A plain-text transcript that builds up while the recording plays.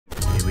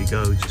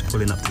go. Just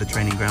pulling up to the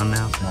training ground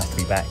now. Nice to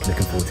be back.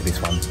 Looking forward to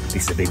this one.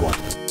 This is a big one.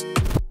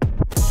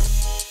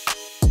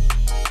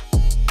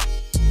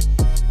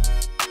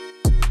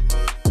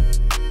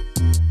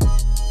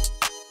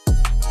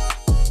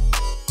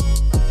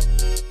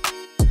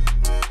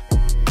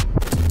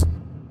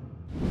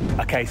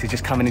 Okay, so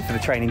just coming into the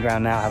training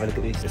ground now. Have a look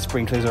at this. The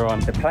sprinklers are on.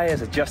 The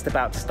players are just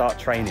about to start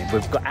training.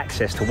 We've got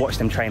access to watch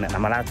them train, and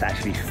I'm allowed to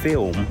actually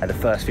film at the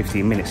first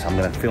 15 minutes. So I'm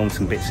going to film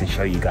some bits and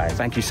show you guys.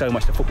 Thank you so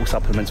much to Football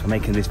Supplements for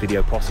making this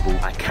video possible.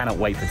 I cannot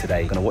wait for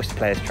today. I'm going to watch the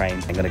players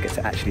train. I'm going to get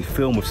to actually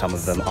film with some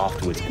of them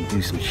afterwards and do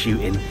some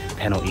shooting,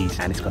 penalties,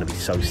 and it's going to be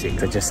so sick.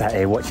 So just sat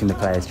here watching the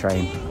players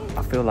train.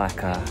 I feel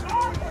like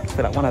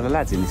one of the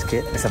lads in this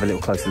kit. Let's have a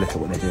little closer look at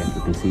what they're doing.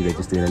 You can see they're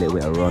just doing a little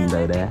bit of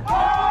rondo there.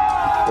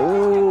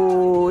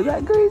 Oh, is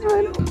that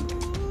Griezmann?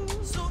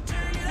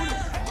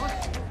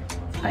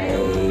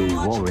 Hey,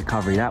 what a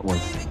recovery that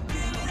was.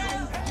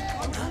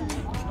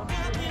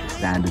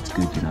 Standard's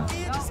good, you know.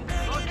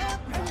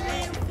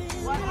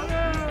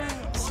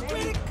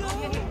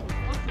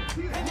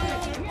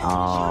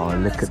 Oh,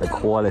 look at the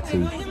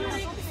quality.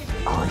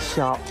 Oh,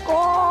 sharp.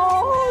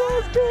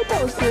 Oh,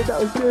 that was good,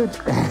 that was good, that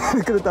was good.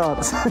 Look at the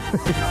dance.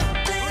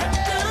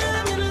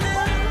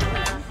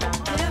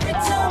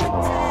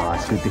 Oh,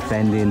 that's good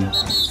defending.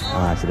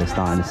 Alright, so they're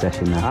starting the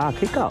session now. Ah,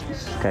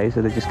 kick-ups. Okay, so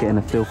they're just getting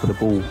a feel for the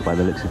ball by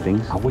the looks of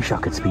things. I wish I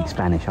could speak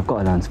Spanish. I've got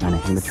to learn Spanish.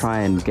 I'm going to try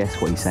and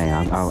guess what he's saying.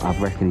 I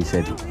reckon he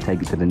said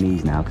take it to the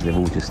knees now, because they've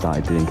all just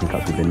started doing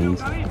kick-ups with the knees.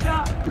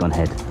 Gone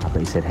head. I bet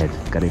he said head.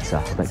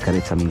 Caritza. But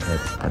caritza means head.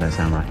 That don't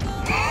sound right.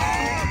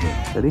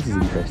 So this is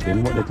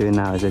interesting. What they're doing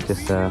now is they're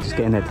just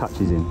getting their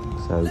touches in.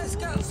 So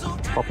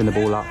popping the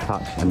ball up,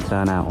 touch, and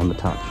turn out on the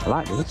touch. I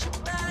like this.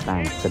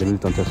 Bang. So they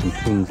moved on to some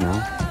pings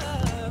now.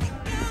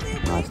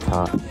 Nice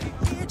touch.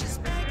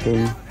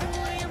 Ping.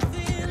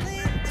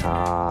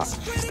 Touch.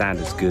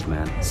 Standard's good,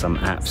 man. Some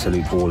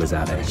absolute ballers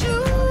out there.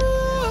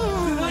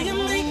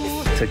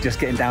 So just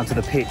getting down to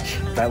the pitch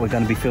that we're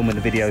going to be filming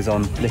the videos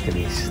on. Look at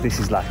this. This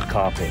is like a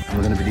carpet. And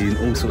we're going to be doing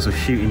all sorts of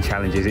shooting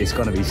challenges. It's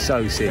going to be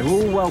so sick. They're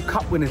all World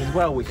Cup winners as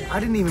well, which I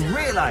didn't even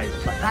realise.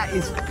 But that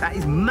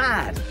is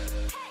mad.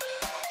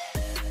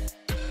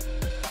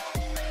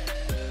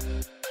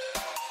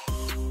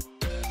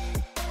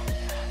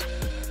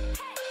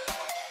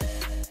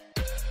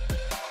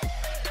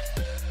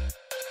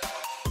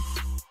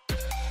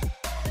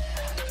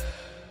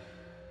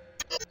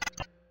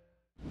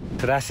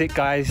 So that's it,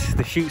 guys.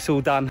 The shoot's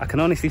all done. I can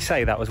honestly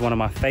say that was one of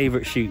my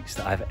favourite shoots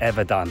that I've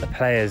ever done. The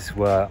players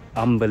were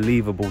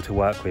unbelievable to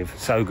work with.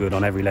 So good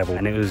on every level.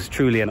 And it was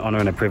truly an honour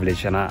and a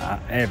privilege. And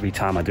every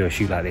time I do a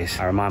shoot like this,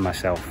 I remind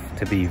myself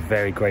to be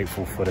very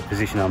grateful for the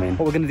position I'm in.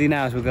 What we're going to do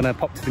now is we're going to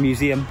pop to the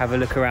museum, have a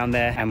look around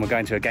there, and we're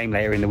going to a game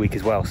later in the week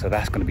as well. So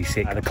that's going to be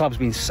sick. The club's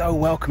been so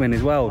welcoming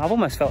as well. I've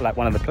almost felt like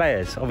one of the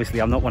players.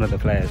 Obviously, I'm not one of the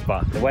players,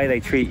 but the way they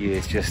treat you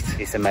is just,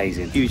 it's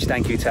amazing. Huge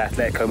thank you to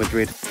Atletico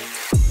Madrid.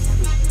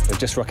 We're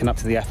just rocking up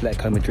to the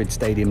Atletico Madrid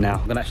stadium now.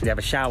 I'm gonna actually have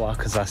a shower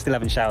because I still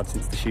haven't showered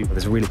since the shoot.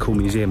 There's a really cool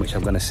museum which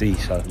I'm gonna see,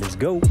 so let's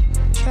go.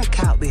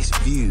 Check out this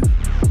view.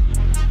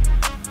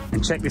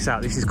 And check this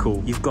out, this is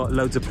cool. You've got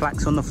loads of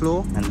plaques on the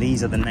floor, and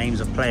these are the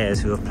names of players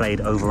who have played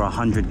over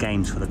 100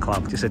 games for the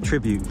club. Just a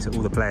tribute to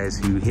all the players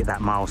who hit that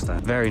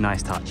milestone. Very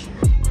nice touch.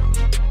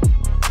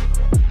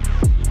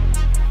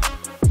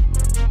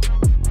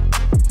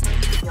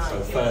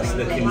 So first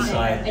look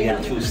inside the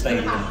actual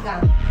stadium.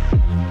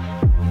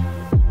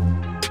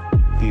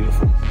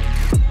 Beautiful.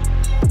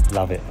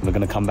 Love it. We're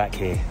going to come back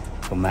here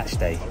for match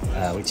day,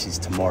 which is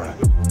tomorrow.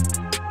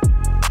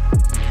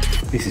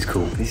 This is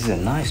cool. This is a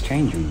nice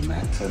change room,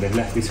 man. So they've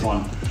left this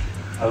one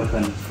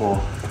open for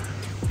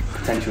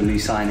potential new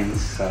signings.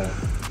 So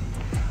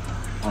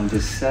I'm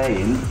just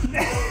saying.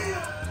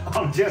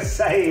 I'm just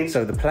saying.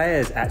 So the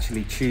players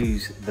actually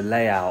choose the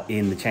layout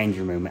in the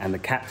changing room, and the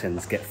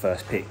captains get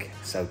first pick.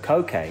 So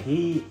Koke,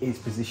 he is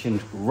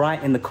positioned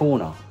right in the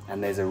corner,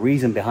 and there's a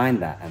reason behind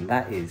that, and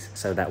that is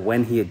so that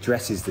when he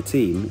addresses the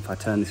team, if I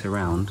turn this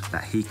around,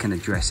 that he can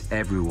address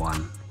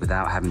everyone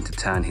without having to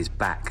turn his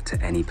back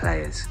to any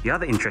players. The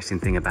other interesting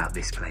thing about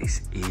this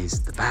place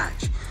is the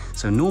badge.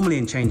 So normally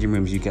in changing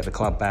rooms, you get the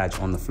club badge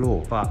on the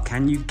floor, but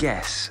can you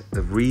guess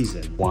the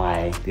reason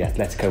why the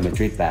Atletico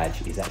Madrid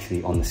badge is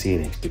actually on the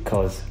ceiling?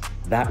 Because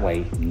that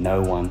way,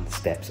 no one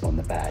steps on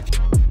the badge.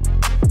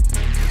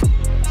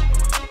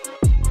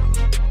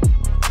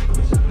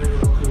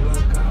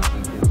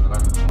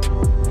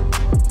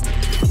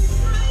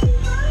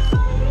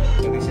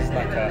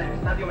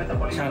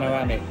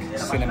 Panoramic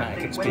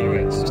cinematic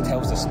experience. Just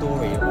tells the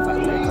story of Atletico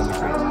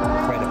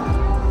Madrid. Incredible.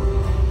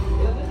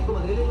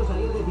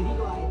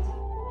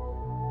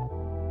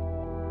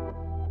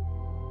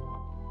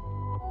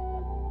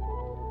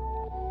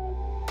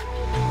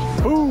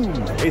 Boom!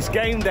 It's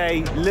game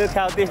day. Look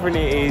how different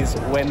it is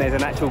when there's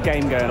an actual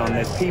game going on.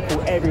 There's people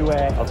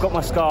everywhere. I've got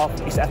my scarf.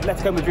 It's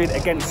Atletico Madrid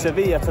against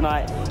Sevilla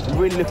tonight. I'm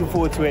really looking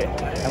forward to it.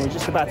 And we're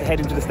just about to head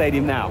into the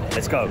stadium now.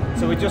 Let's go.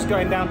 So we're just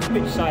going down to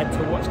pitch side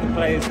to watch the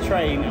players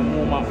train and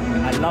warm up.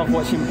 I love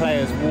watching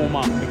players warm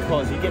up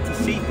because you get to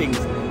see things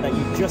that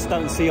you just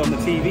don't see on the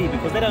TV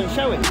because they don't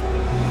show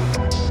it.